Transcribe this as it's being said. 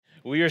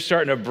We are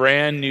starting a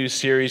brand new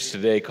series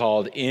today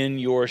called In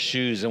Your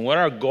Shoes. And what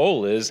our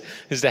goal is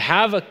to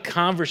have a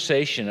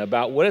conversation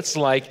about what it's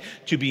like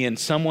to be in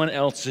someone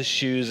else's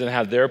shoes and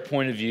have their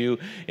point of view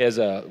as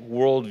a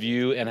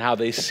worldview and how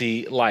they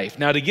see life.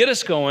 Now, to get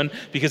us going,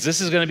 because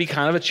this is going to be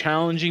kind of a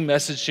challenging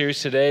message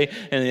series today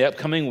and in the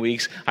upcoming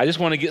weeks, I just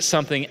want to get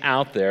something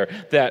out there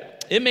that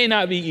it may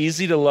not be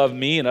easy to love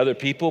me and other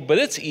people, but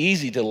it's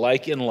easy to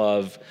like and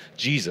love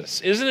Jesus.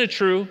 Isn't it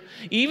true?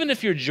 Even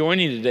if you're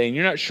joining today and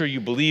you're not sure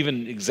you believe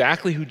in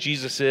exactly who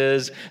Jesus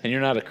is and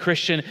you're not a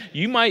Christian,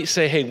 you might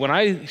say, hey, when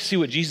I see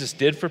what Jesus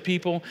did for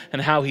people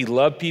and how he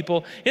loved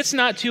people, it's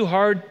not too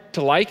hard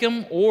to like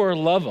him or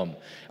love him.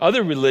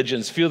 Other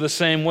religions feel the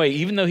same way.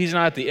 Even though he's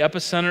not at the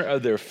epicenter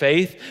of their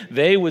faith,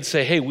 they would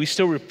say, hey, we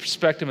still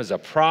respect him as a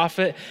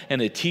prophet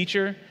and a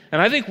teacher.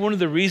 And I think one of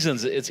the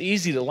reasons it's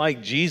easy to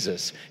like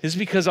Jesus is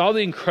because all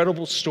the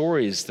incredible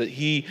stories that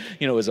he,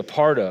 is a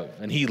part of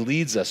and he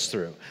leads us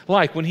through.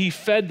 Like when he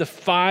fed the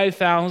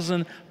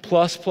 5,000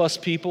 plus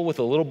people with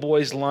a little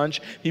boy's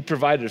lunch, he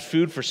provided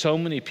food for so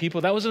many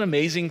people. That was an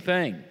amazing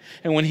thing.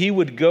 And when he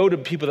would go to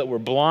people that were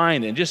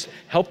blind and just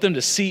help them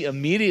to see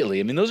immediately,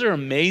 I mean, those are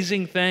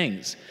amazing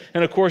things.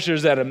 And of course,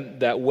 there's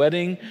that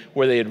wedding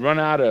where they had run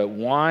out of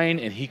wine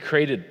and he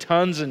created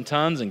tons and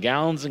tons and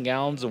gallons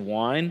of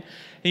wine.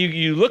 And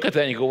you look at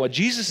that and you go, well,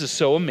 Jesus is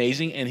so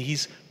amazing and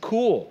he's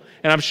cool.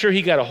 And I'm sure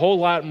he got a whole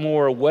lot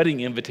more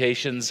wedding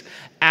invitations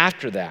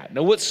after that.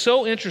 Now, what's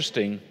so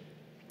interesting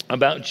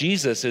about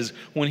Jesus is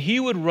when he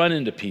would run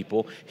into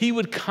people, he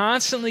would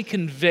constantly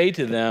convey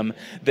to them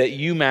that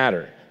you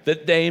matter,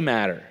 that they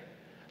matter.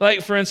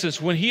 Like, for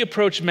instance, when he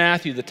approached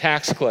Matthew, the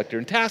tax collector,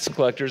 and tax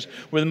collectors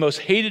were the most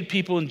hated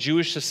people in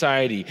Jewish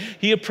society.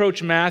 He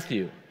approached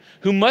Matthew,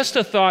 who must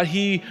have thought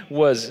he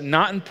was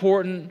not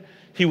important.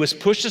 He was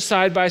pushed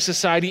aside by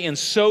society, and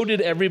so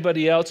did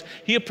everybody else.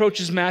 He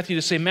approaches Matthew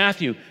to say,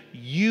 Matthew,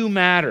 you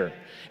matter.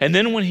 And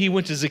then when he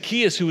went to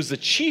Zacchaeus, who was the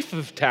chief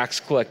of tax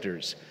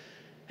collectors,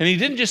 and he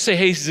didn't just say,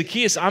 hey,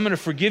 Zacchaeus, I'm going to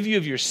forgive you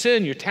of your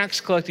sin, your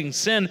tax collecting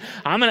sin.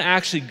 I'm going to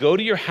actually go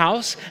to your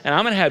house, and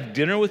I'm going to have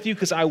dinner with you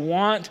because I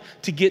want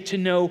to get to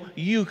know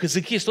you. Because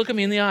Zacchaeus, look at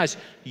me in the eyes.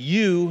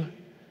 You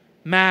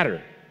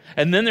matter.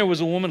 And then there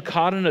was a woman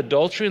caught in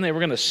adultery, and they were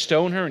going to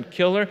stone her and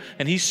kill her,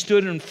 and he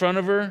stood in front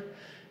of her.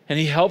 And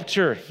he helped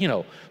her,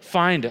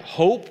 find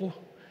hope.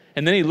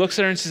 And then he looks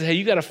at her and says, hey,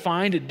 you got to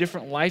find a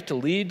different life to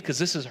lead because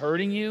this is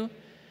hurting you.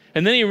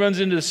 And then he runs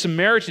into the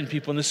Samaritan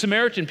people. And the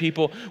Samaritan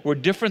people were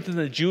different than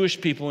the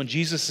Jewish people in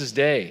Jesus'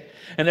 day.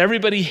 And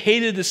everybody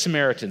hated the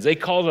Samaritans. They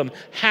called them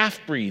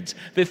half-breeds.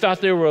 They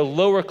thought they were a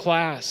lower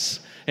class.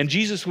 And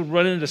Jesus would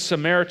run into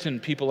Samaritan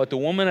people like the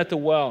woman at the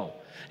well.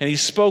 And he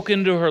spoke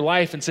into her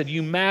life and said,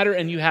 you matter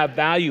and you have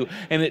value.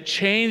 And it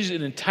changed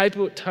an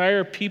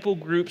entire people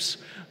group's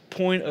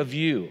point of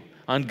view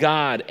on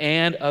God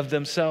and of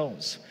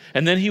themselves.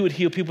 And then he would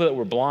heal people that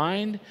were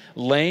blind,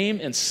 lame,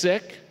 and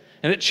sick.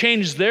 And it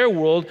changed their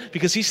world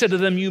because he said to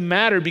them, you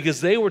matter,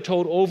 because they were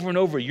told over and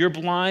over, you're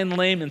blind,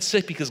 lame, and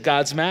sick because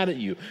God's mad at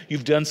you.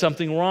 You've done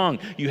something wrong.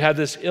 You have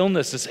this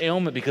illness, this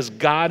ailment because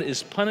God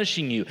is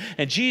punishing you.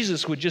 And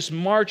Jesus would just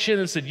march in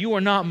and said, you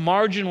are not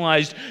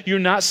marginalized. You're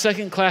not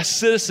second-class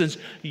citizens.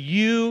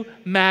 You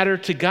matter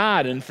to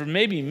God. And for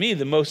maybe me,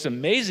 the most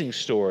amazing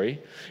story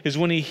is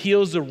when he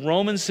heals the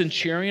Roman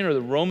centurion or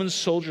the Roman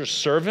soldier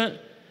servant,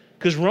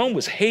 because Rome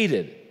was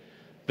hated.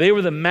 They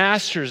were the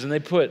masters, and they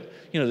put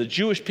the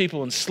Jewish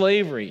people in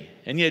slavery.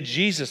 And yet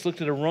Jesus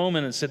looked at a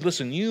Roman and said,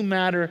 listen, you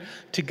matter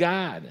to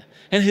God.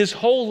 And his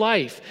whole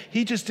life,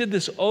 he just did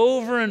this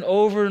over and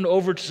over and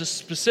over to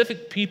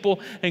specific people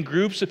and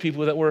groups of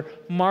people that were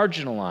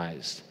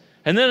marginalized.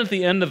 And then at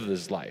the end of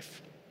his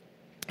life,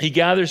 he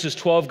gathers his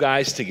 12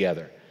 guys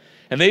together.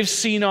 And they've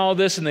seen all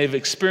this and they've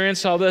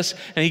experienced all this.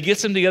 And he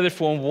gets them together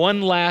for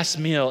one last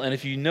meal. And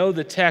if you know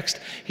the text,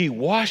 he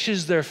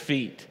washes their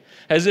feet,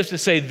 as if to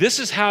say, this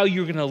is how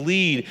you're going to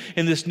lead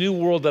in this new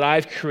world that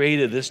I've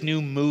created, this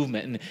new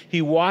movement. And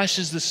he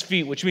washes his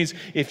feet, which means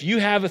if you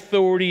have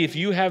authority, if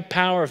you have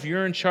power, if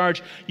you're in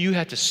charge, you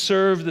have to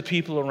serve the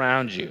people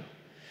around you.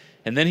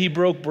 And then he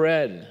broke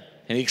bread,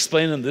 and he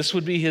explained to them this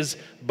would be his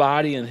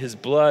body and his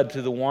blood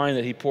to the wine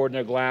that he poured in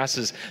their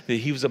glasses that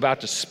he was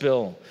about to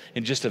spill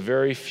in just a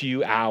very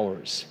few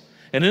hours.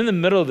 And in the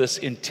middle of this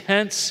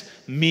intense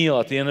meal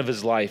at the end of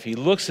his life, he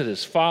looks at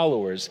his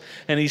followers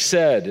and he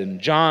said,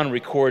 and John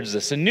records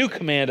this, a new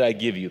command I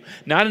give you,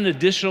 not an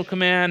additional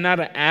command,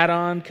 not an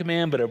add-on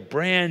command, but a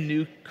brand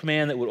new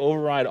command that would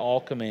override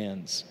all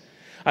commands.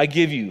 I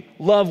give you,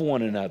 love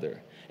one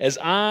another. As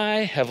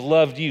I have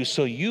loved you,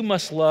 so you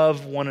must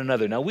love one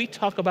another. Now, we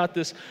talk about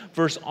this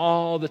verse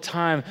all the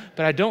time,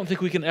 but I don't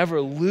think we can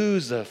ever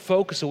lose the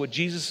focus of what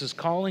Jesus is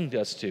calling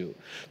us to.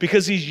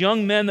 Because these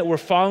young men that were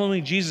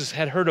following Jesus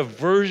had heard a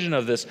version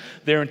of this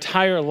their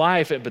entire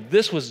life, but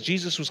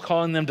Jesus was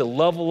calling them to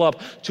level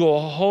up to a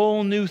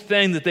whole new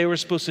thing that they were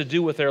supposed to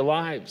do with their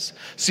lives.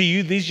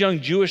 See, these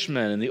young Jewish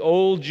men in the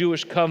old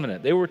Jewish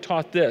covenant, they were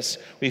taught this.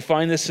 We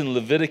find this in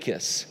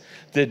Leviticus,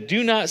 that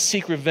do not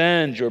seek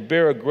revenge or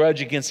bear a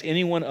grudge against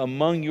anyone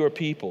among your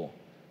people,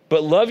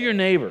 but love your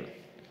neighbor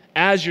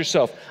as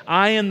yourself.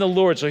 I am the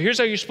Lord. So here's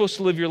how you're supposed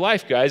to live your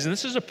life, guys, and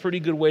this is a pretty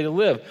good way to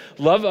live.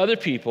 Love other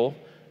people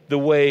the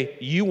way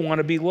you want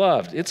to be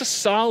loved. It's a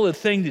solid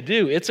thing to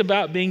do. It's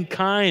about being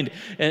kind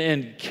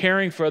and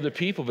caring for other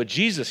people. But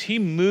Jesus, he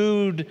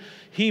moved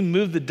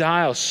the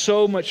dial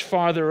so much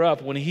farther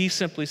up when he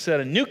simply said,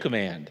 a new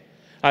command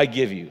I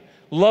give you.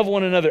 Love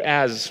one another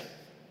as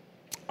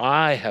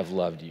I have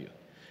loved you.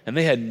 And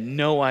they had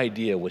no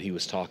idea what he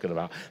was talking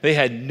about. They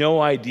had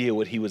no idea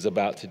what he was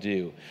about to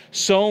do.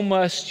 So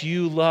must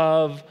you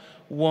love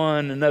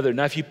one another.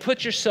 Now, if you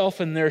put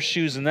yourself in their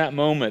shoes in that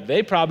moment,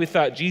 they probably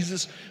thought,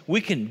 Jesus, we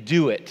can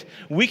do it.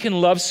 We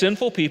can love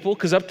sinful people,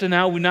 because up to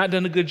now we've not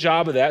done a good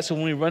job of that. So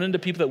when we run into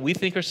people that we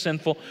think are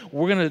sinful,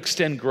 we're going to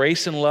extend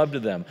grace and love to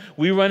them.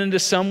 We run into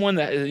someone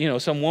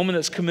that, some woman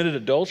that's committed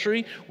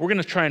adultery, we're going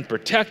to try and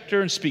protect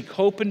her and speak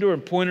hope into her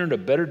and point her in a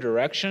better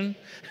direction.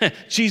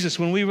 Jesus,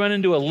 when we run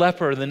into a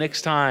leper the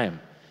next time,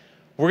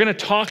 we're going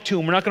to talk to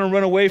him. We're not going to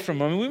run away from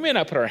him. I mean, we may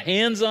not put our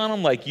hands on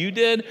them like you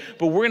did,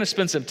 but we're going to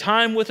spend some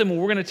time with them, and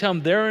we're going to tell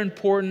them they're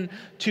important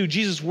too.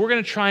 Jesus, we're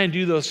going to try and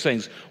do those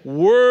things.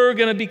 We're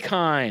going to be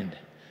kind.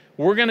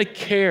 We're going to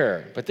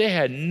care. But they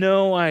had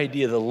no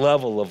idea the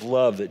level of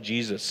love that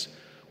Jesus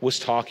was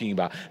talking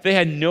about. They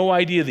had no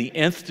idea the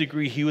nth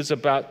degree he was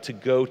about to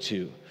go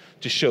to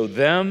show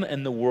them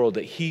and the world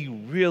that he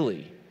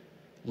really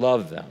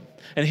loved them.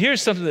 And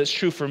here's something that's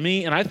true for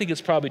me, and I think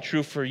it's probably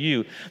true for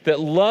you,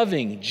 that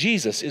loving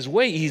Jesus is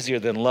way easier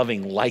than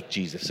loving like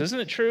Jesus. Isn't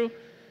it true?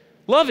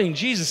 Loving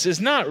Jesus is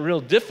not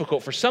real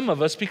difficult for some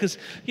of us because,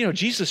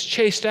 Jesus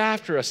chased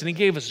after us, and he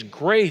gave us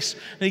grace,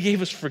 and he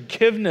gave us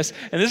forgiveness.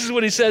 And this is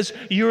what he says,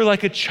 you're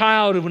like a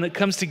child when it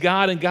comes to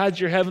God, and God's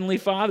your heavenly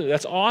Father.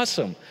 That's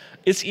awesome.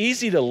 It's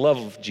easy to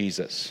love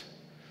Jesus,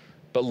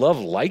 but love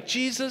like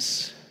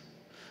Jesus?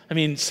 I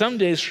mean, some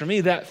days for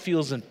me, that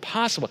feels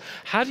impossible.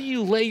 How do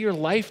you lay your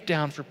life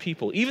down for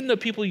people, even the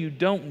people you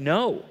don't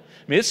know?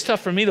 I mean, it's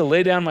tough for me to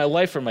lay down my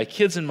life for my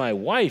kids and my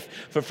wife,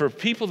 but for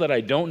people that I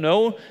don't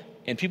know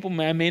and people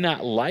I may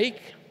not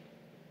like,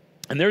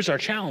 and there's our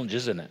challenge,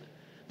 isn't it?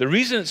 The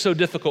reason it's so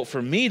difficult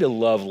for me to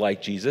love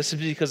like Jesus is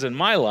because in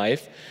my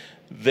life,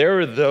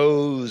 there are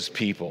those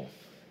people,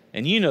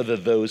 and you know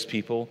those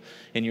people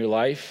in your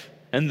life,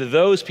 and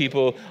those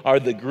people are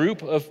the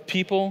group of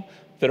people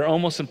that are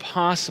almost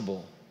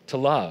impossible to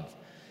love.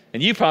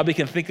 And you probably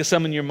can think of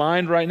some in your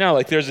mind right now,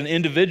 like there's an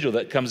individual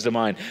that comes to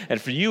mind.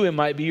 And for you, it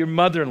might be your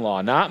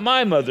mother-in-law, not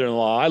my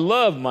mother-in-law. I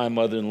love my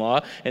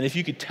mother-in-law. And if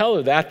you could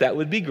tell her that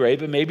would be great,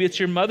 but maybe it's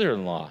your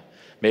mother-in-law.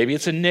 Maybe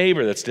it's a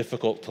neighbor that's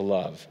difficult to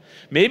love.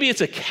 Maybe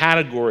it's a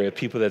category of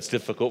people that's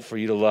difficult for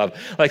you to love.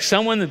 Like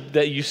someone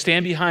that you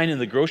stand behind in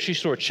the grocery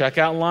store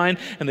checkout line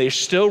and they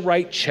still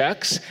write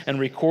checks and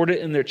record it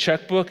in their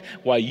checkbook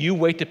while you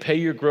wait to pay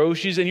your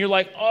groceries. And you're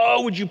like,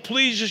 oh, would you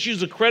please just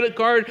use a credit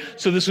card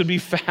so this would be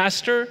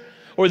faster?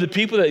 Or the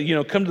people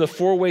that, come to the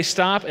four-way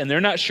stop and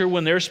they're not sure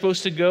when they're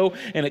supposed to go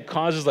and it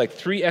causes like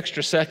 3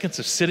 extra seconds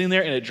of sitting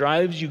there and it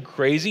drives you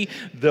crazy.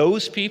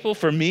 Those people,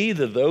 for me,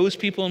 those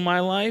people in my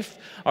life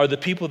are the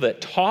people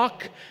that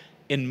talk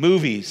in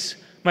movies.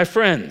 My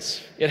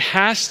friends, it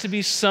has to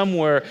be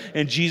somewhere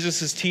in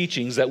Jesus'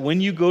 teachings that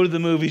when you go to the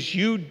movies,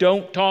 you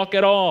don't talk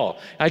at all.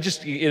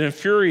 It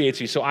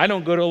infuriates me. So I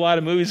don't go to a lot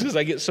of movies because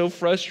I get so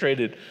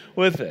frustrated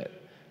with it.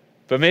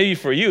 But maybe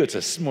for you,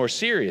 it's a more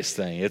serious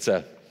thing. It's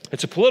a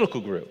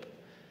political group.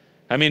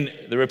 I mean,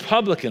 the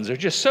Republicans are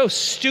just so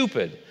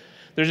stupid.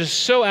 They're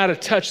just so out of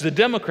touch. The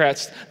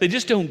Democrats, they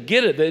just don't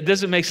get it. It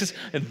doesn't make sense.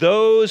 And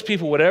those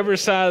people, whatever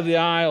side of the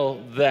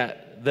aisle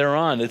that they're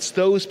on, it's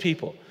those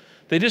people.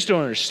 They just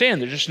don't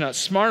understand. They're just not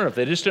smart enough.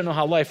 They just don't know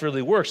how life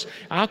really works.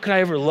 How could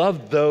I ever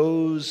love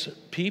those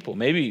people?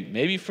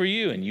 Maybe for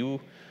you, and you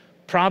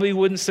probably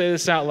wouldn't say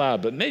this out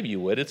loud, but maybe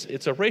you would.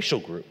 It's a racial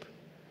group.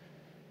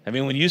 I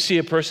mean, when you see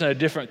a person of a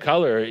different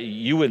color,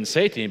 you wouldn't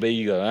say it to anybody.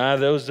 You go,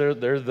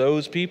 they're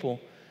those people.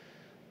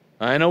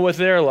 I know what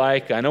they're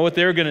like. I know what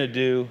they're going to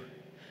do.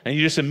 And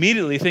you just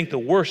immediately think the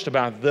worst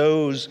about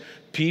those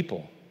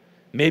people.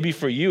 Maybe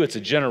for you, it's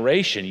a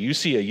generation. You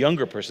see a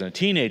younger person, a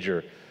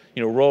teenager,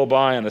 roll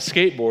by on a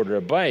skateboard or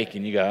a bike,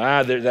 and you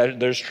go,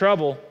 there's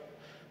trouble.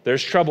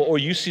 There's trouble. Or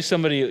you see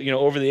somebody,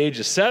 over the age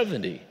of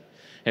 70,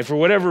 and for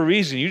whatever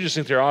reason, you just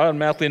think they're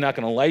automatically not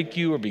going to like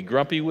you or be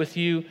grumpy with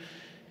you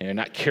and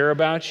not care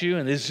about you.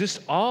 And there's just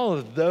all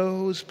of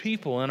those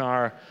people in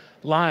our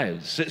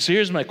lives. So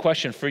here's my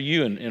question for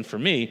you and for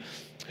me.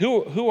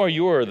 Who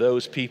are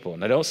those people?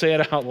 Now, don't say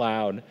it out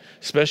loud,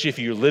 especially if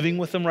you're living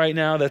with them right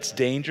now. That's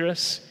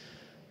dangerous.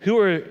 Who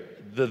are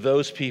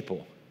those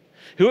people?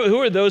 Who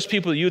are those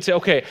people that you would say,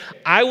 okay,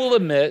 I will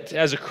admit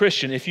as a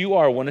Christian, if you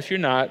are one, if you're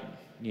not,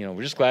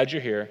 we're just glad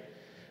you're here.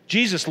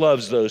 Jesus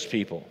loves those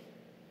people.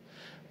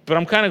 But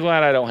I'm kind of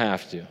glad I don't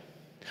have to.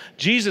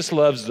 Jesus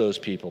loves those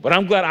people, but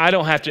I'm glad I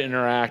don't have to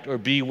interact or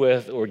be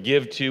with or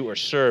give to or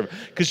serve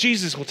because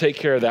Jesus will take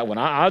care of that one.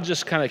 I'll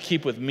just kind of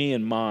keep with me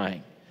in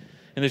mind.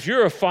 And if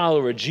you're a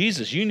follower of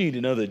Jesus, you need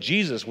to know that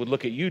Jesus would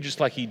look at you just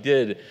like he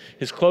did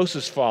his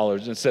closest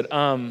followers and said,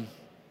 a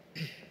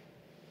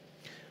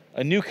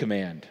new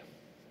command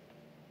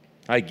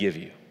I give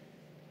you.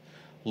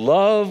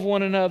 Love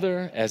one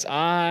another as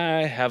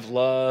I have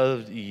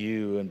loved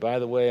you. And by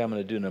the way, I'm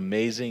going to do an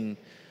amazing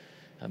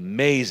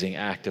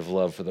act of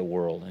love for the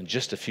world in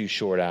just a few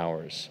short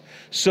hours.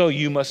 So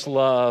you must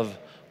love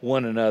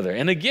one another.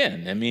 And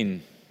again, I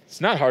mean,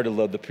 it's not hard to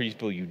love the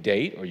people you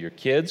date or your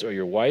kids or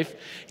your wife.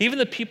 Even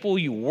the people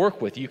you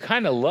work with, you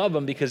kind of love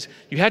them because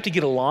you have to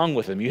get along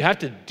with them. You have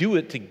to do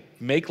it to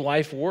make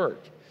life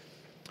work.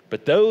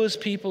 But those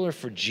people are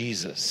for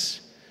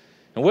Jesus.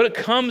 And what it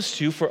comes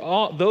to for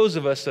all those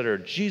of us that are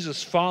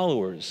Jesus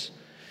followers,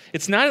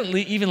 it's not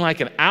even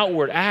like an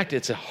outward act,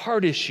 it's a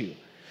heart issue.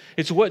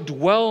 It's what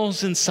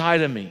dwells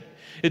inside of me.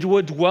 It's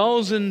what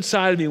dwells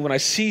inside of me when I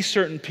see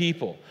certain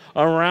people,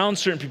 around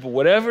certain people,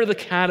 whatever the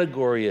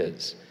category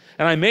is.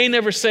 And I may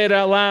never say it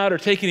out loud or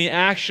take any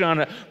action on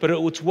it, but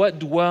it's what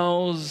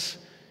dwells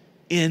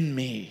in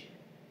me.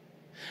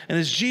 And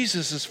as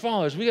Jesus'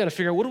 followers, we got to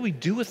figure out, what do we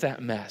do with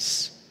that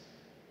mess?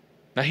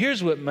 Now,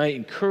 here's what might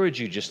encourage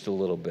you just a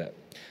little bit.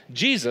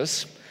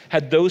 Jesus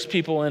had those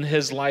people in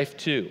his life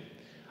too.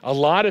 A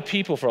lot of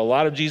people for a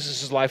lot of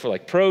Jesus' life were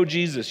like,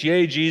 pro-Jesus,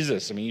 yay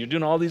Jesus. I mean, you're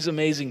doing all these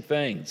amazing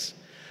things.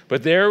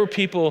 But there were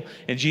people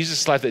in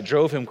Jesus' life that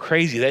drove him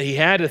crazy, that he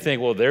had to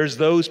think, well, there's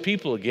those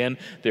people again.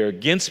 They're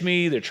against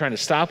me. They're trying to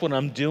stop what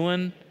I'm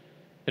doing.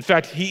 In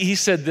fact, he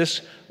said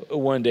this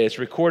one day. It's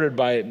recorded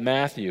by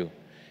Matthew.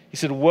 He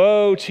said,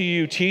 woe to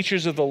you,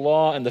 teachers of the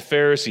law and the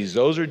Pharisees.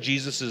 Those are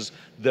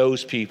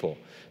those people.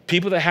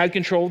 People that had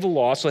control of the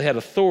law, so they had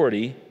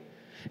authority,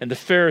 and the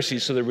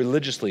Pharisees, so they're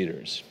religious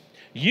leaders.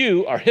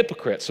 You are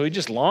hypocrites. So he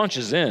just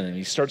launches in and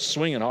he starts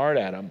swinging hard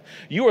at them.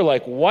 You are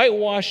like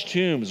whitewashed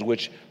tombs,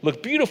 which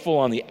look beautiful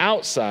on the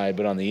outside,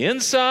 but on the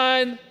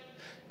inside,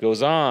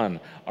 goes on,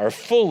 are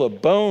full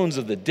of bones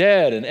of the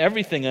dead and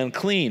everything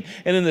unclean.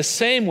 And in the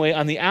same way,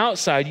 on the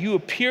outside, you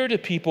appear to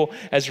people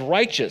as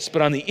righteous,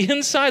 but on the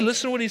inside,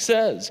 listen to what he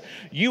says.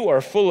 You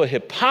are full of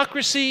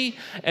hypocrisy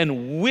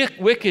and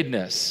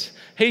wickedness.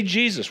 Hey,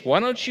 Jesus, why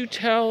don't you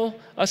tell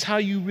us how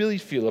you really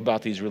feel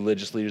about these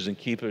religious leaders and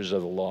keepers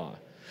of the law?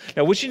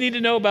 Now, what you need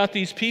to know about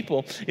these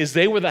people is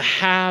they were the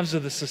haves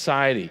of the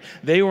society.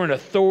 They were in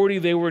authority,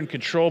 they were in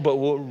control, but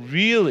what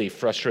really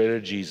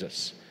frustrated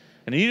Jesus,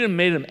 and he even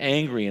made him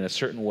angry in a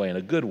certain way, in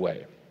a good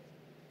way,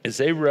 is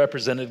they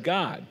represented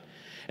God.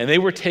 And they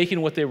were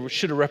taking what they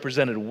should have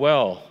represented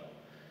well,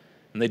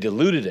 and they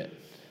diluted it,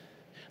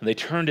 and they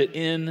turned it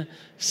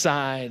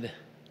inside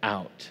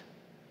out.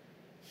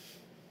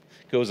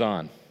 It goes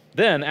on.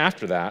 Then,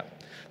 after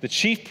that, the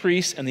chief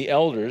priests and the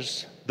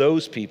elders,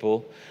 those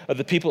people, of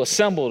the people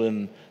assembled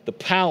in the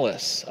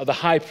palace of the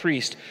high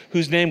priest,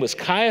 whose name was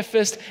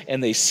Caiaphas,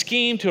 and they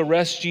schemed to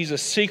arrest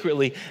Jesus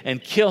secretly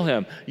and kill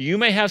him. You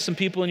may have some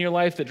people in your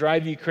life that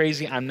drive you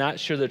crazy. I'm not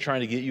sure they're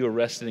trying to get you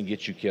arrested and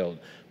get you killed,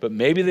 but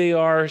maybe they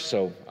are,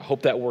 so I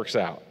hope that works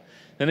out.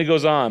 Then it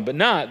goes on, but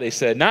not, they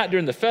said, not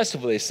during the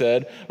festival, they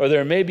said, or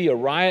there may be a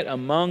riot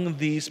among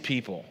these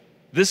people.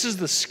 This is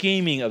the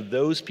scheming of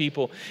those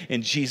people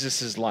in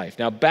Jesus' life.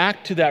 Now,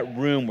 back to that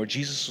room where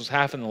Jesus was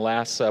having the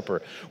Last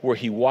Supper, where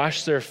he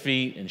washed their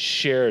feet and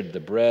shared the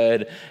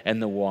bread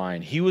and the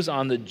wine. He was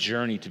on the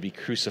journey to be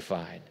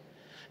crucified.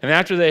 And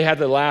after they had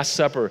the Last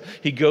Supper,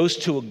 he goes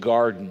to a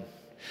garden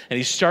and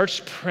he starts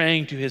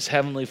praying to his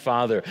heavenly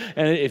Father.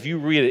 And if you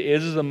read it,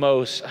 it is the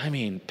most,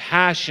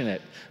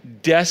 passionate,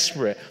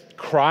 desperate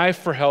cry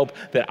for help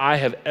that I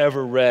have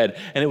ever read.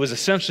 And it was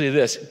essentially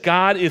this: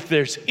 God, if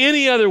there's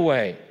any other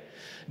way,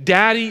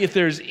 Daddy, if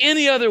there's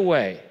any other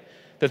way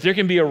that there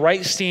can be a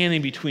right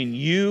standing between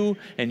you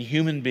and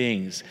human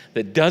beings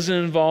that doesn't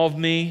involve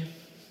me,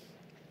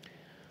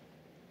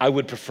 I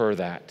would prefer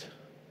that.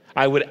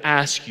 I would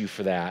ask you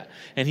for that.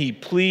 And he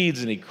pleads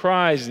and he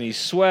cries and he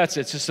sweats.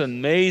 It's just an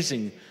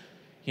amazing,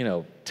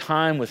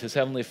 time with his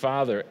heavenly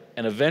Father.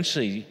 And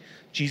eventually,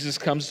 Jesus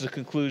comes to the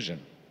conclusion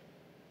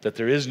that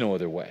there is no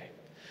other way,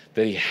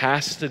 that he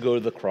has to go to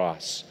the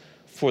cross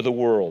for the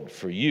world,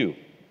 for you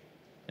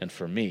and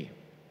for me.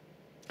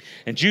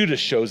 And Judas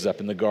shows up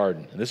in the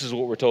garden. And this is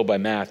what we're told by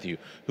Matthew,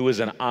 who is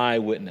an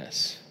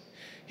eyewitness.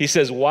 He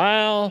says,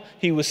 while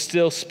he was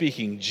still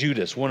speaking,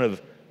 Judas, one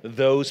of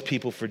those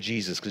people for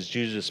Jesus, because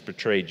Judas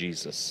betrayed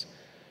Jesus,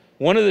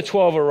 one of the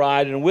 12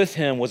 arrived, and with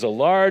him was a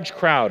large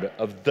crowd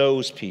of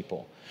those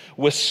people,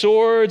 with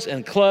swords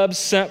and clubs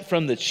sent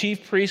from the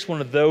chief priest,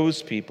 one of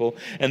those people,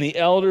 and the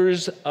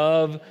elders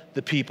of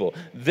the people.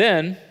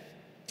 Then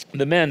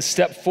the men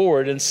stepped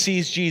forward and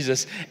seized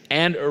Jesus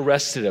and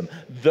arrested him.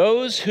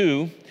 Those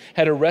who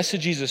had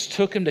arrested Jesus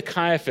took him to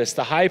Caiaphas,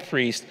 the high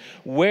priest,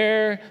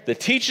 where the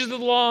teachers of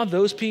the law,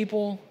 those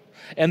people,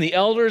 and the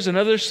elders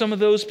and some of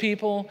those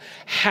people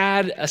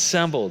had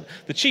assembled.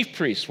 The chief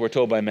priests, we're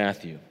told by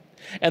Matthew,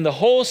 and the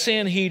whole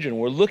Sanhedrin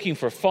were looking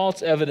for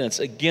false evidence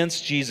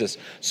against Jesus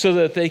so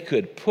that they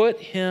could put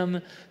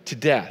him to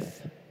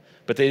death.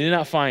 But they did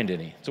not find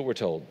any. That's what we're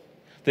told.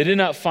 They did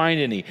not find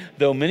any,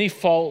 though many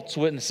false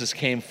witnesses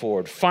came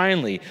forward.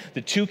 Finally,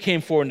 the two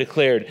came forward and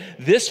declared,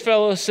 this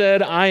fellow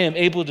said, I am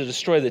able to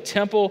destroy the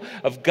temple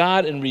of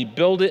God and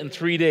rebuild it in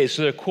 3 days.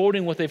 So they're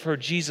quoting what they've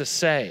heard Jesus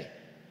say.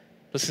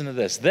 Listen to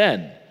this.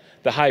 Then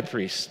The high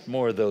priest,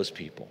 more of those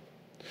people,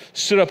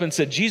 stood up and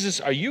said,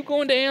 Jesus, are you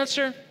going to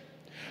answer?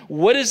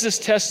 What is this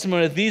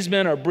testimony that these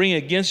men are bringing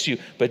against you?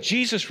 But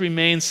Jesus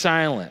remained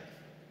silent.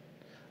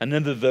 And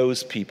then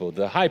those people,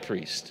 the high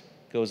priest,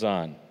 goes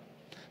on,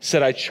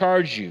 said, I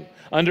charge you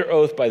under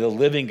oath by the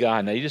living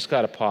God. Now you just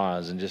got to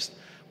pause and just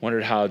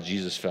wondered how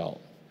Jesus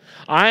felt.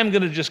 I'm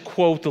going to just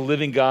quote the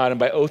living God and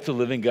by oath the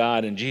living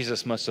God. And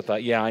Jesus must have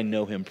thought, yeah, I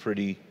know him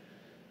pretty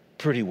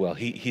well.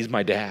 He's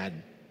my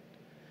dad.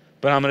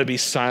 But I'm going to be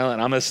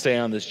silent. I'm going to stay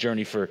on this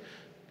journey for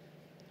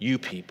you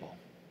people,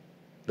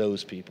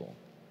 those people.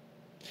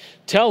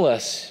 Tell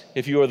us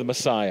if you are the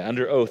Messiah,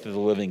 under oath of the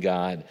living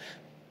God,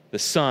 the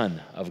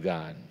Son of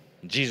God.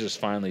 Jesus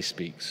finally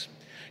speaks.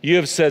 You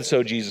have said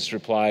so, Jesus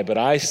replied, but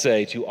I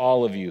say to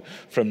all of you,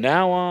 from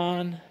now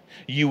on,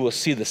 you will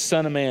see the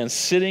Son of Man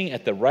sitting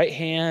at the right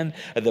hand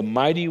of the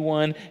Mighty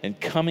One and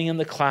coming in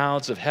the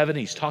clouds of heaven.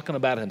 He's talking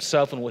about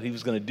himself and what he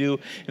was going to do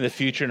in the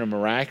future in a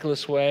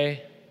miraculous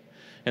way.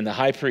 And the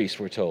high priest,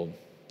 we're told,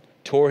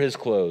 tore his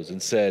clothes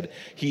and said,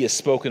 he has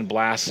spoken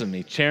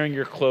blasphemy. Tearing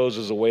your clothes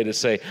was a way to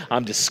say,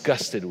 I'm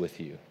disgusted with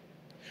you.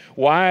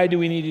 Why do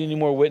we need any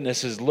more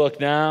witnesses? Look,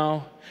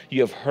 now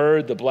you have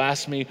heard the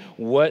blasphemy.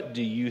 What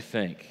do you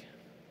think?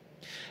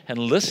 And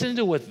listen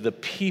to what the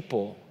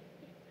people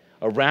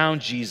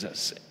around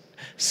Jesus,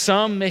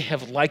 some may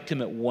have liked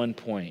him at one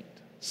point,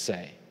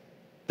 say.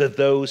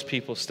 Those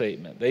people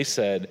statement. They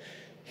said,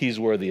 he's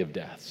worthy of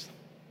death.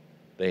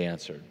 They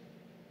answered.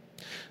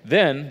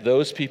 Then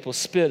those people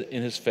spit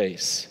in his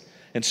face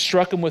and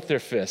struck him with their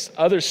fists.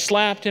 Others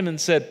slapped him and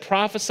said,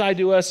 prophesy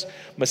to us,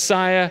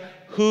 Messiah,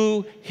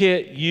 who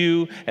hit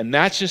you? And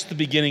that's just the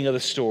beginning of the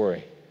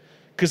story.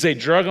 Because they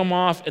drug him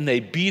off and they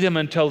beat him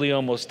until he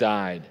almost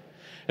died.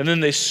 And then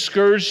they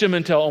scourged him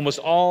until almost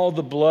all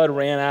the blood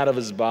ran out of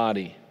his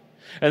body.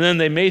 And then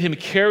they made him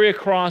carry a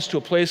cross to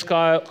a place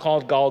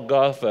called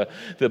Golgotha,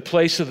 the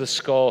place of the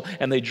skull,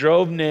 and they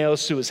drove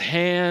nails through his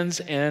hands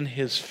and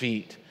his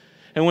feet.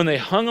 And when they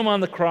hung him on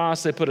the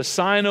cross, they put a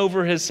sign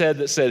over his head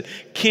that said,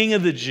 King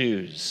of the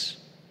Jews,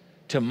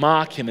 to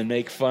mock him and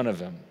make fun of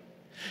him.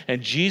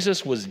 And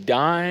Jesus was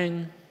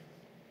dying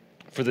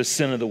for the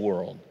sin of the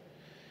world.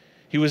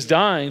 He was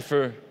dying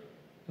for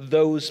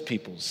those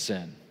people's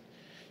sin.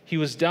 He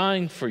was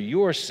dying for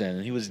your sin,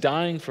 and he was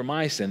dying for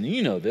my sin. And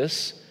you know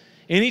this.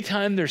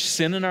 Anytime there's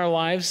sin in our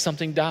lives,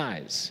 something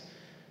dies.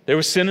 There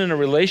was sin in a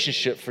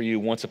relationship for you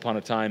once upon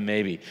a time,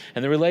 maybe,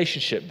 and the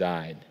relationship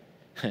died.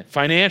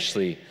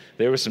 Financially,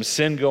 there was some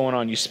sin going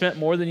on. You spent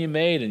more than you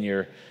made, and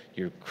your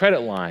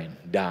credit line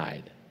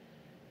died.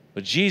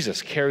 But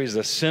Jesus carries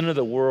the sin of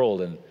the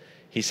world, and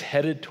he's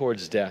headed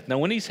towards death. Now,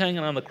 when he's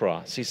hanging on the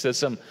cross, he says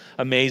some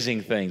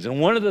amazing things. And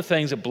one of the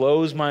things that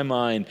blows my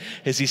mind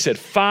is he said,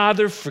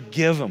 Father,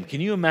 forgive them.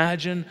 Can you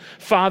imagine?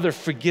 Father,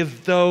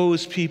 forgive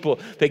those people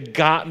that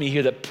got me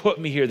here, that put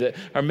me here, that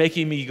are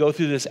making me go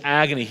through this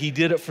agony. He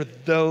did it for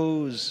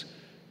those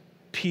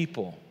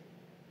people.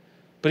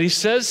 But he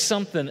says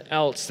something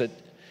else that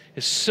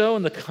is so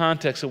in the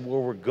context of where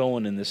we're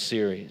going in this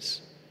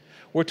series.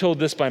 We're told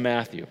this by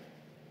Matthew.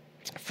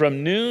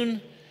 From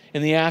noon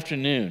in the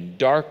afternoon,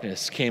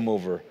 darkness came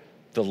over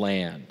the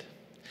land.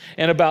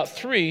 And about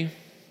 3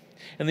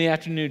 in the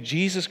afternoon,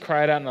 Jesus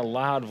cried out in a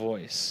loud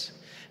voice.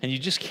 And you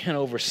just can't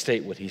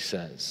overstate what he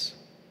says.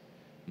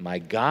 My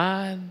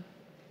God,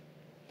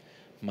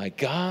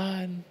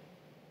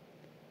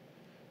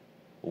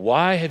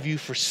 why have you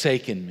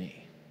forsaken me?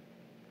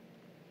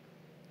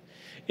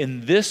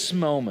 In this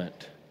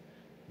moment,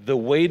 the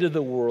weight of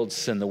the world's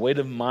sin, the weight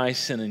of my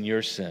sin and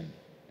your sin,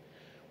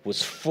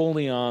 was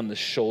fully on the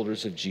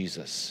shoulders of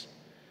Jesus.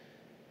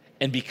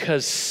 And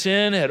because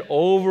sin had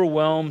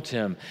overwhelmed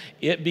him,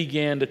 it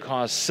began to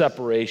cause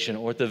separation,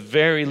 or at the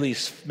very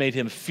least made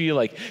him feel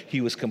like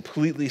he was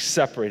completely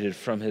separated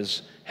from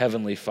his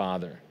heavenly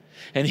Father.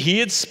 And he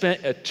had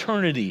spent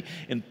eternity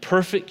in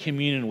perfect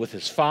communion with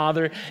his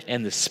Father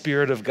and the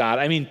Spirit of God.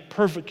 I mean,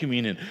 perfect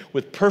communion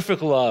with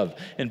perfect love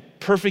and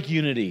perfect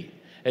unity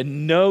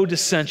and no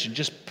dissension,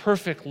 just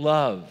perfect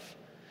love.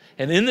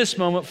 And in this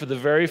moment, for the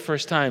very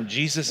first time,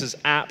 Jesus is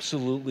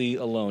absolutely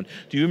alone.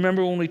 Do you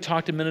remember when we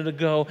talked a minute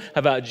ago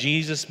about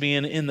Jesus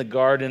being in the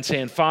garden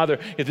saying, Father,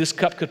 if this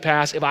cup could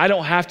pass, if I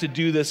don't have to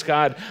do this,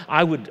 God,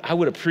 I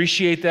would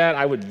appreciate that.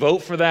 I would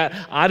vote for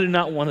that. I do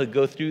not want to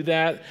go through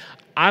that.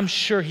 I'm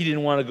sure he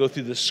didn't want to go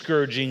through the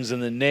scourgings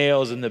and the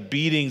nails and the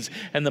beatings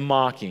and the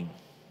mocking.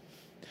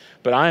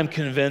 But I am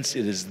convinced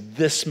it is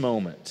this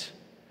moment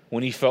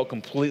when he felt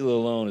completely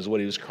alone is what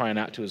he was crying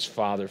out to his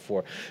Father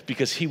for,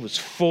 because he was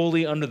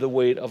fully under the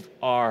weight of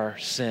our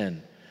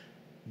sin,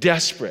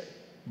 desperate,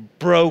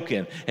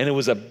 broken, and it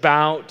was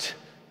about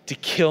to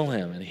kill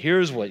him. And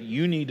here's what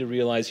you need to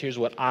realize. Here's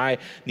what I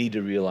need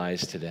to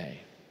realize today.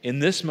 In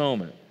this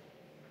moment,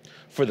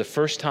 for the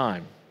first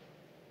time,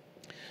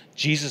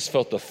 Jesus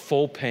felt the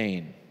full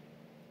pain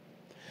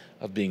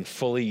of being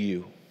fully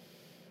you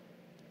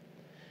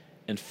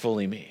and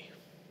fully me.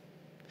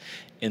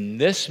 In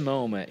this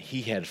moment,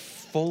 he had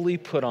fully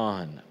put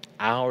on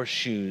our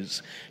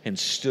shoes and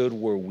stood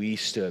where we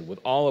stood with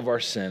all of our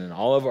sin and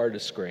all of our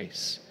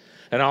disgrace.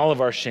 and all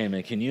of our shame.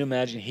 And can you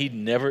imagine? He'd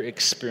never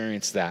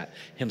experienced that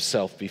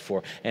himself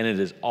before. And it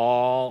is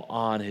all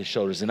on his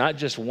shoulders. And not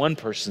just one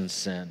person's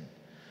sin,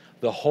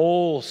 the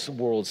whole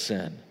world's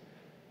sin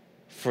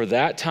for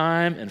that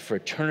time and for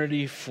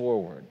eternity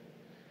forward.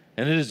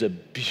 And it is a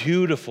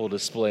beautiful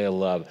display of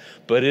love,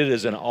 but it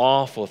is an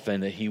awful thing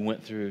that he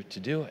went through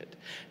to do it.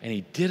 And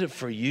he did it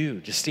for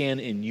you, to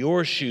stand in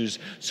your shoes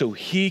so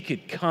he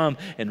could come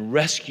and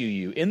rescue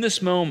you. In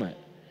this moment,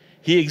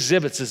 he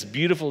exhibits this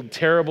beautiful,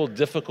 terrible,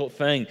 difficult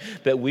thing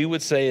that we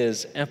would say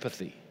is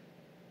empathy.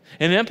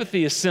 And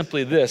empathy is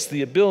simply this: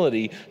 the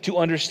ability to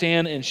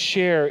understand and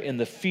share in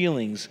the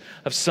feelings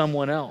of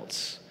someone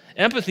else.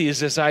 Empathy is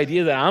this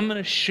idea that I'm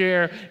going to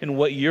share in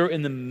what you're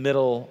in the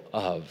middle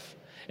of.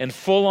 And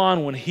full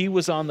on, when he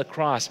was on the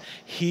cross,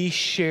 he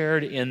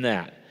shared in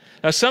that.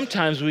 Now,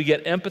 sometimes we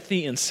get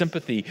empathy and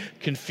sympathy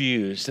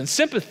confused. And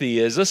sympathy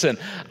is, listen,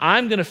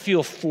 I'm going to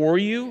feel for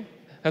you.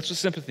 That's what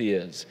sympathy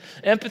is.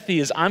 Empathy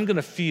is, I'm going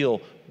to feel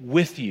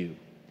with you.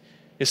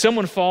 If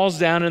someone falls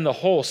down in the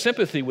hole,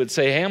 sympathy would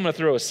say, hey, I'm going to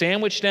throw a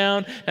sandwich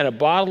down and a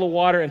bottle of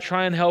water and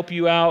try and help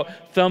you out.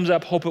 Thumbs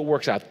up, hope it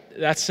works out.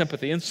 That's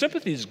sympathy. And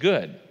sympathy is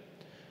good.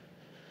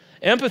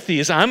 Empathy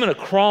is, I'm going to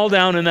crawl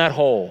down in that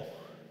hole.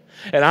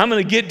 And I'm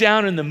going to get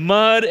down in the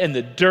mud and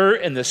the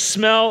dirt and the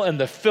smell and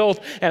the filth,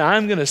 and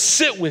I'm going to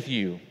sit with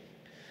you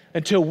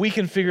until we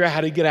can figure out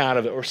how to get out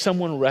of it or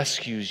someone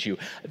rescues you.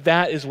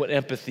 That is what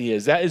empathy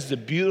is. That is the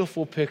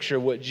beautiful picture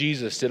of what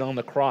Jesus did on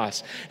the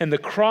cross. And the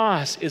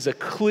cross is a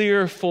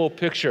clear, full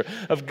picture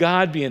of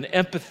God being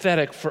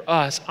empathetic for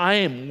us. I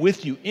am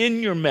with you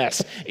in your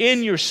mess,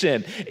 in your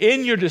sin,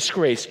 in your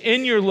disgrace,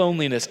 in your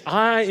loneliness.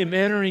 I am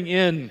entering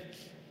in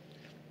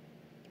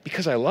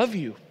because I love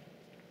you.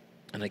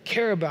 And I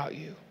care about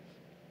you.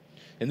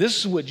 And this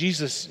is what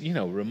Jesus,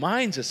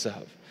 reminds us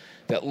of,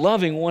 that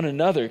loving one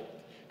another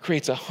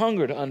creates a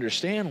hunger to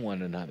understand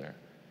one another.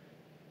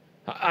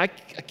 I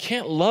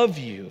can't love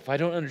you if I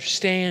don't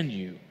understand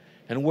you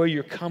and where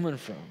you're coming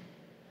from.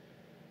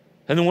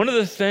 And then one of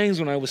the things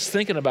when I was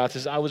thinking about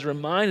this, I was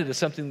reminded of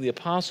something the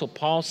Apostle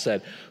Paul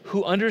said,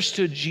 who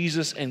understood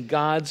Jesus and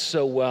God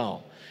so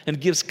well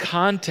and gives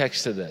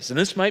context to this. And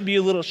this might be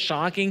a little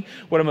shocking,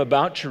 what I'm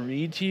about to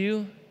read to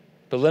you.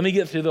 But let me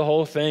get through the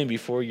whole thing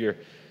before you're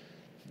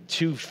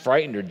too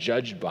frightened or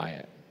judged by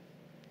it.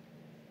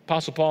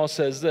 Apostle Paul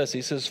says this.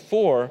 He says,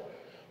 for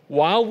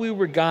while we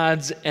were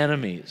God's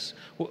enemies.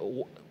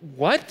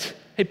 What?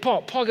 Hey,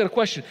 Paul, got a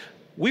question.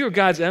 We were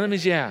God's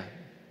enemies? Yeah.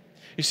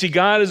 You see,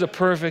 God is a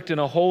perfect and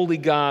a holy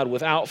God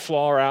without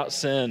flaw or without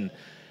sin.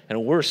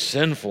 And we're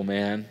sinful,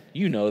 man.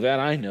 You know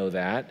that. I know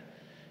that.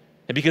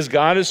 And because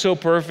God is so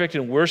perfect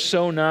and we're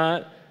so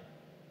not,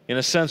 in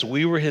a sense,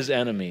 we were his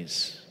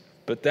enemies.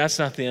 But that's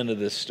not the end of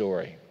this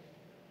story.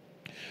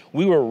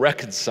 We were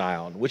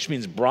reconciled, which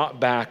means brought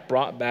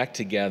back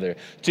together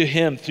to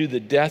him through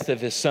the death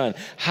of his son.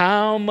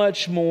 How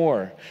much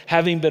more,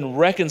 having been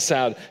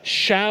reconciled,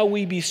 shall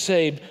we be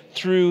saved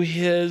through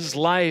his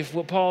life?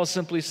 What Paul is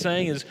simply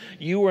saying is,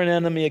 you were an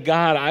enemy of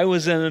God. I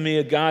was an enemy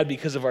of God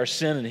because of our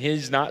sin, and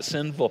he's not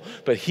sinful.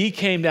 But he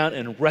came down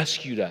and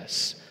rescued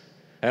us.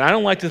 And I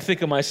don't like to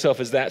think of myself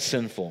as that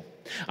sinful.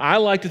 I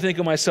like to think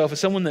of myself as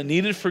someone that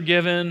needed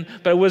forgiven,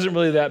 but it wasn't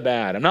really that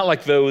bad. I'm not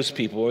like those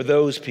people or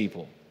those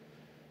people.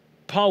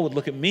 Paul would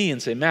look at me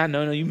and say, Matt,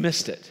 no, you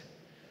missed it.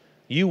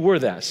 You were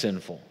that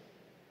sinful.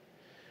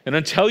 And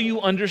until you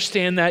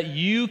understand that,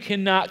 you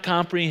cannot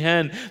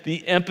comprehend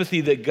the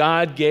empathy that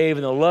God gave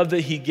and the love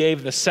that he gave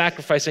and the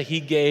sacrifice that he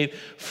gave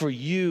for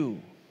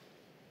you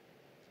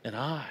and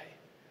I.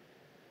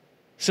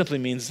 Simply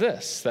means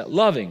this, that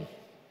loving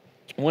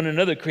one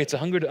another creates a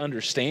hunger to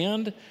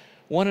understand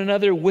one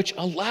another, which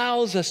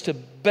allows us to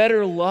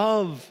better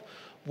love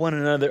one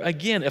another.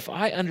 Again, if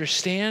I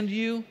understand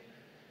you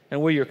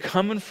and where you're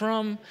coming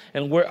from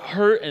and what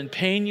hurt and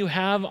pain you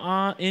have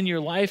in your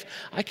life,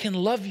 I can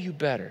love you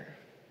better.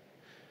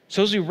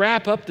 So as we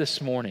wrap up this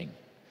morning,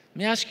 let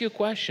me ask you a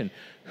question.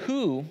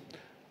 Who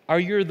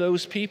are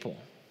those people?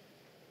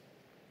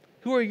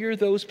 Who are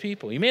those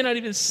people? You may not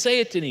even say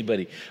it to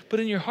anybody,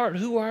 but in your heart,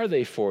 who are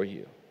they for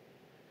you?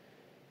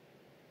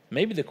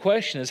 Maybe the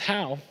question is,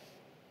 how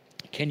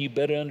can you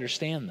better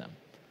understand them?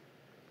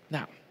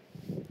 Now,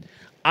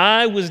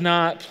 I was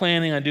not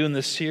planning on doing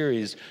this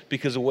series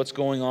because of what's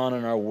going on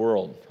in our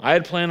world. I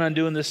had planned on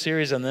doing this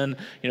series, and then,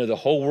 the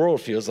whole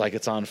world feels like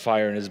it's on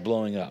fire and is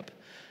blowing up.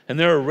 And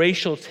there are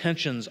racial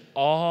tensions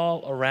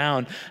all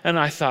around. And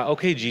I thought,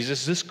 okay,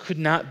 Jesus, this could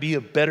not be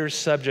a better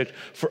subject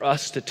for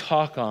us to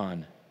talk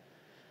on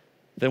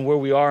than where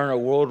we are in our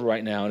world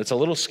right now. And it's a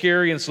little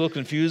scary and it's a little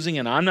confusing,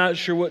 and I'm not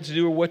sure what to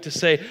do or what to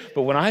say.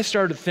 But when I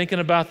started thinking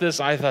about this,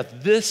 I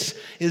thought, this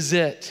is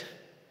it.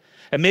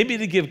 And maybe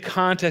to give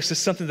context to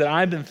something that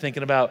I've been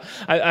thinking about,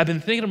 I've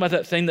been thinking about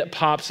that thing that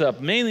pops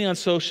up, mainly on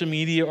social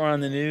media or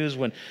on the news,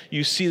 when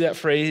you see that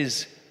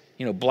phrase,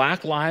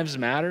 Black Lives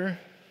Matter.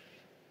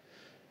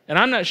 And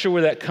I'm not sure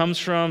where that comes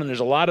from, and there's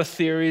a lot of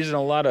theories and a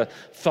lot of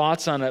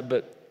thoughts on it,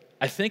 but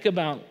I think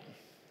about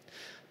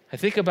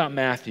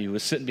Matthew, who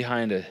was sitting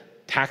behind a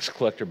tax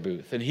collector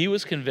booth, and he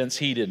was convinced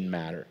he didn't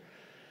matter.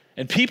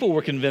 And people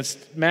were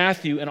convinced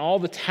Matthew and all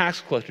the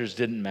tax collectors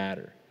didn't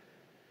matter.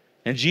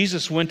 And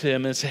Jesus went to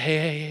him and said,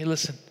 hey,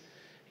 listen,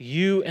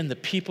 you and the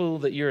people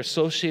that you're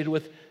associated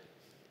with,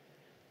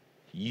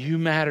 you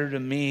matter to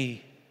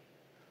me.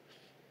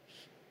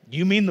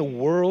 You mean the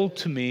world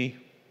to me.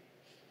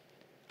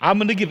 I'm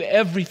going to give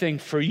everything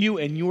for you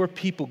and your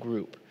people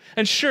group.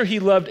 And sure, he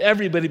loved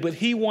everybody, but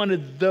he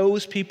wanted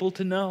those people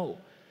to know.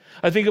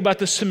 I think about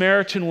the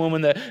Samaritan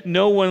woman that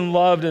no one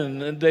loved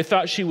and they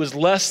thought she was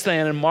less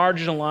than and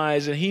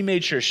marginalized, and he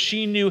made sure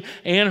she knew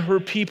and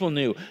her people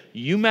knew,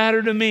 you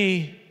matter to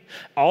me.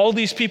 All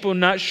these people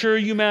not sure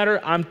you matter,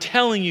 I'm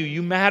telling you,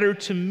 you matter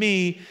to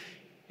me.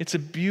 It's a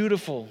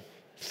beautiful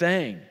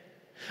thing.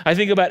 I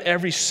think about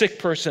every sick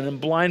person and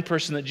blind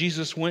person that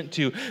Jesus went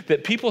to,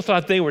 that people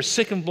thought they were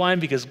sick and blind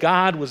because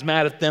God was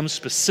mad at them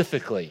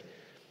specifically.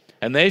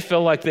 And they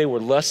felt like they were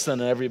less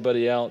than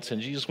everybody else.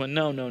 And Jesus went,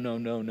 no.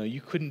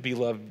 You couldn't be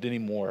loved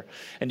anymore.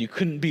 And you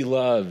couldn't be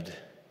loved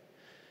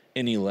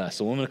any less.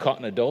 The woman caught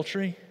in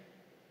adultery,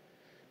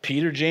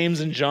 Peter,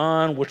 James, and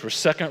John, which were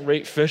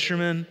second-rate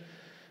fishermen,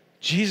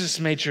 Jesus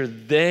made sure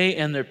they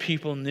and their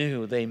people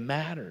knew they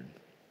mattered.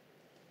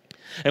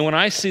 And when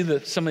I see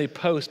that somebody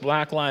posts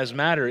Black Lives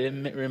Matter,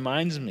 it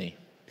reminds me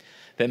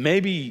that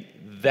maybe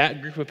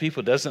that group of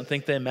people doesn't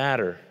think they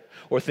matter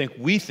or think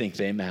we think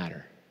they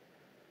matter.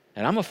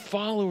 And I'm a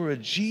follower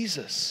of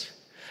Jesus.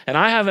 And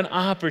I have an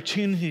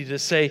opportunity to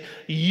say,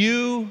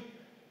 you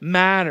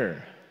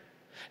matter.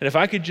 And if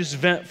I could just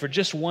vent for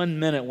just 1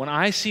 minute, when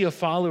I see a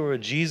follower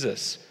of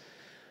Jesus,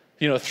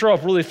 throw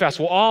up really fast,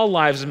 well, all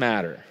lives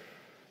matter.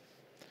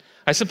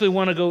 I simply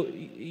want to go,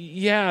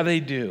 yeah, they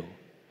do.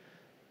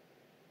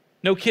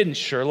 No kidding,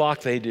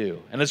 Sherlock, they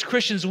do. And as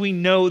Christians, we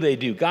know they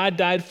do. God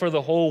died for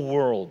the whole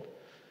world.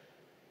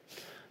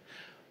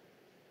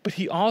 But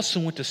he also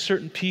went to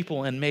certain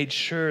people and made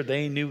sure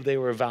they knew they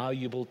were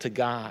valuable to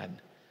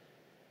God.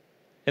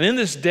 And in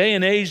this day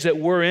and age that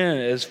we're in,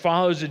 as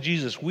followers of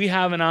Jesus, we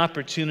have an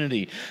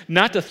opportunity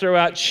not to throw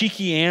out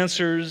cheeky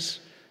answers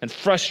and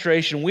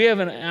frustration. We have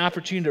an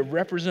opportunity to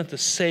represent the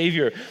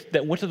Savior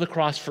that went to the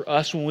cross for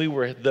us when we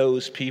were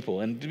those people.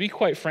 And to be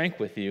quite frank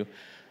with you,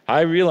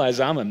 I realize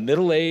I'm a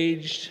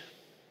middle-aged,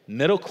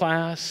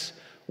 middle-class,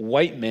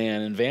 white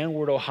man in Van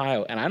Wert,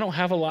 Ohio, and I don't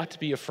have a lot to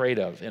be afraid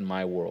of in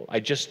my world. I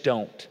just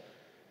don't.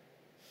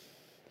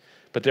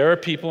 But there are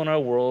people in our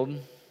world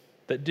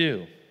that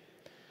do.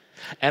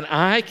 And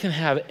I can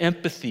have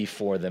empathy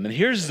for them. And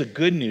here's the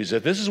good news.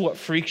 If this is what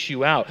freaks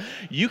you out,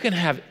 you can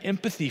have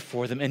empathy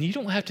for them, and you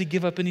don't have to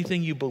give up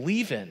anything you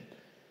believe in.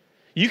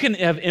 You can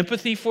have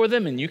empathy for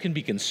them, and you can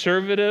be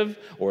conservative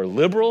or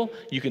liberal.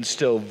 You can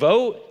still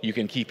vote. You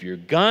can keep your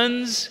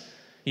guns.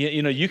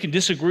 You can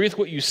disagree with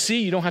what you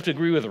see. You don't have to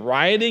agree with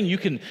rioting. You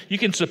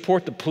can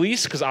support the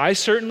police, because I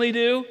certainly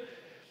do.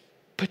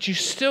 But you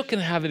still can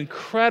have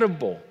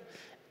incredible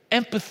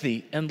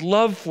empathy and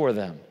love for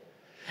them.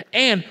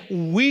 And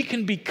we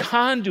can be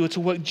conduits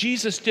of what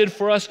Jesus did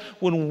for us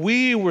when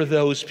we were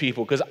those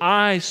people, because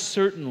I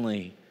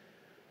certainly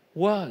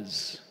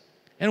was.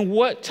 And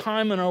what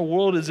time in our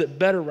world is it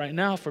better right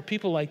now for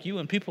people like you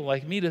and people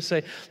like me to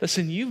say,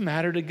 listen, you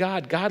matter to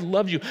God. God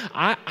loves you.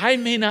 I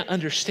may not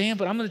understand,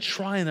 but I'm going to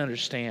try and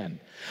understand.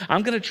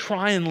 I'm going to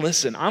try and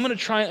listen. I'm going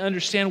to try and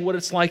understand what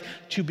it's like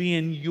to be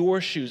in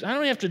your shoes. I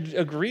don't have to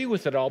agree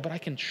with it all, but I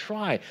can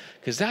try,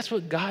 because that's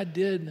what God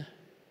did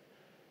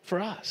for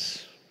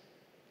us.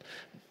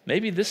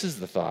 Maybe this is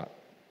the thought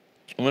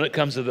when it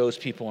comes to those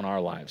people in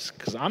our lives,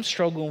 because I'm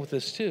struggling with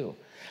this too.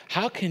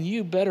 How can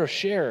you better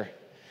share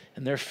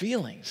in their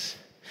feelings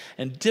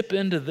and dip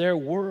into their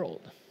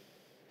world?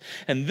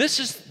 And this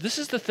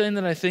is the thing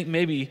that I think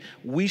maybe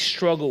we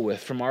struggle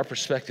with from our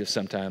perspective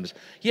sometimes.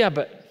 Yeah,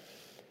 but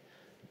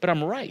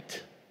I'm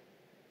right.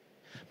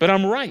 But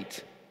I'm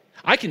right.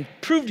 I can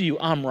prove to you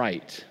I'm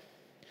right.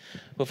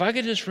 Well, if I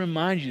could just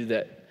remind you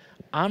that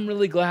I'm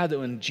really glad that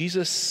when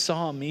Jesus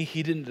saw me,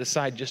 he didn't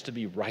decide just to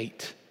be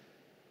right.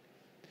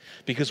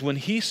 Because when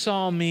he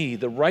saw me,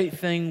 the right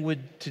thing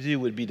to do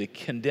would be to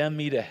condemn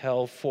me to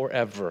hell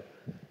forever,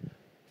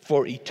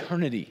 for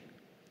eternity,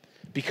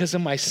 because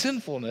of my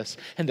sinfulness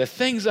and the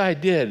things I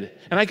did.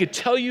 And I could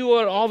tell you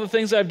all the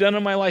things I've done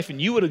in my life,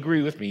 and you would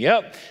agree with me.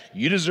 Yep,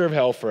 you deserve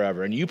hell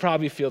forever, and you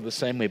probably feel the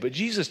same way. But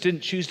Jesus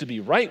didn't choose to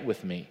be right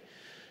with me.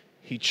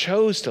 He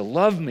chose to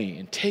love me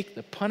and take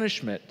the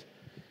punishment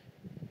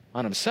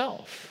on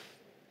himself.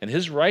 And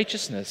his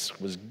righteousness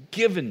was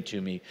given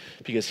to me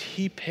because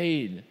he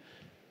paid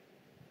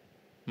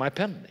my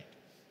penalty.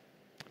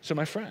 So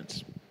my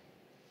friends,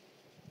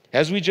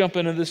 as we jump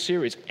into this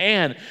series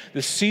and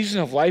the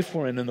season of life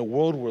we're in the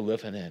world we're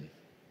living in,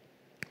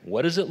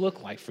 what does it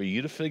look like for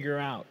you to figure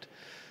out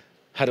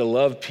how to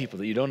love people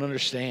that you don't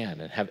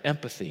understand and have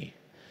empathy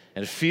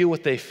and feel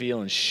what they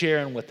feel and share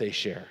in what they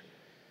share?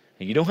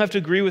 And you don't have to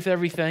agree with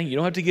everything. You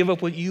don't have to give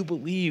up what you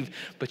believe,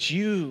 but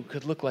you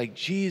could look like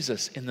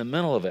Jesus in the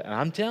middle of it. And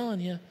I'm telling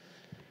you,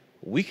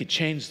 we could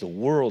change the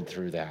world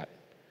through that.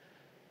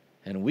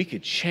 And we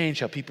could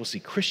change how people see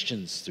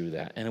Christians through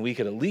that. And we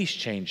could at least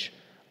change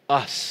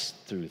us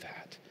through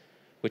that,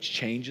 which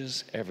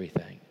changes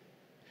everything.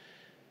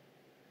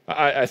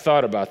 I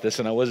thought about this,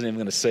 and I wasn't even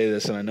going to say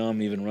this, and I know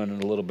I'm even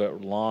running a little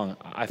bit long.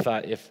 I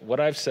thought, if what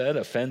I've said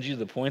offends you to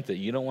the point that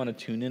you don't want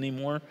to tune in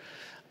anymore,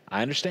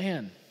 I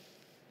understand.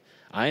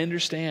 I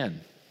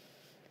understand.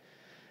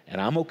 And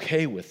I'm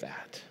okay with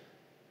that.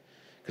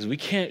 Because we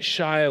can't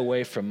shy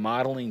away from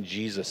modeling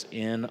Jesus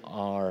in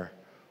our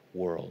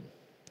world.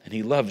 And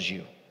he loves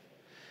you.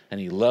 And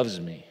he loves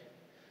me.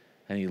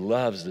 And he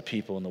loves the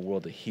people in the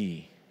world that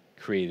he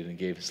created and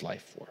gave his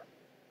life for.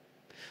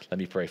 Let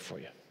me pray for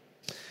you.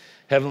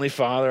 Heavenly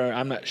Father,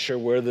 I'm not sure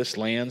where this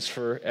lands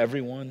for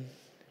everyone.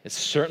 It's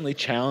certainly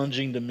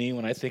challenging to me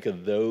when I think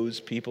of those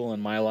people in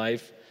my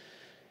life.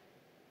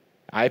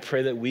 I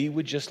pray that we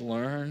would just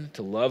learn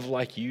to love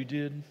like you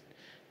do,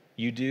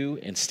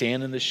 and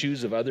stand in the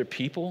shoes of other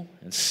people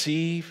and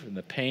see from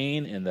the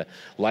pain and the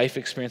life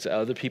experience that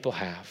other people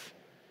have.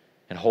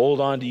 And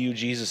hold on to you,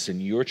 Jesus,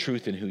 and your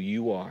truth and who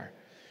you are.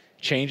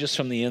 Change us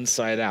from the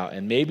inside out.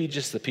 And maybe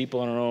just the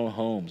people in our own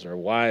homes, our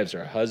wives,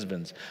 our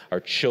husbands, our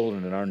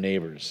children, and our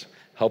neighbors.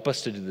 Help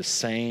us to do the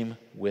same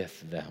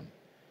with them.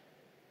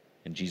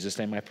 In Jesus'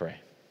 name I pray.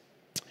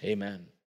 Amen.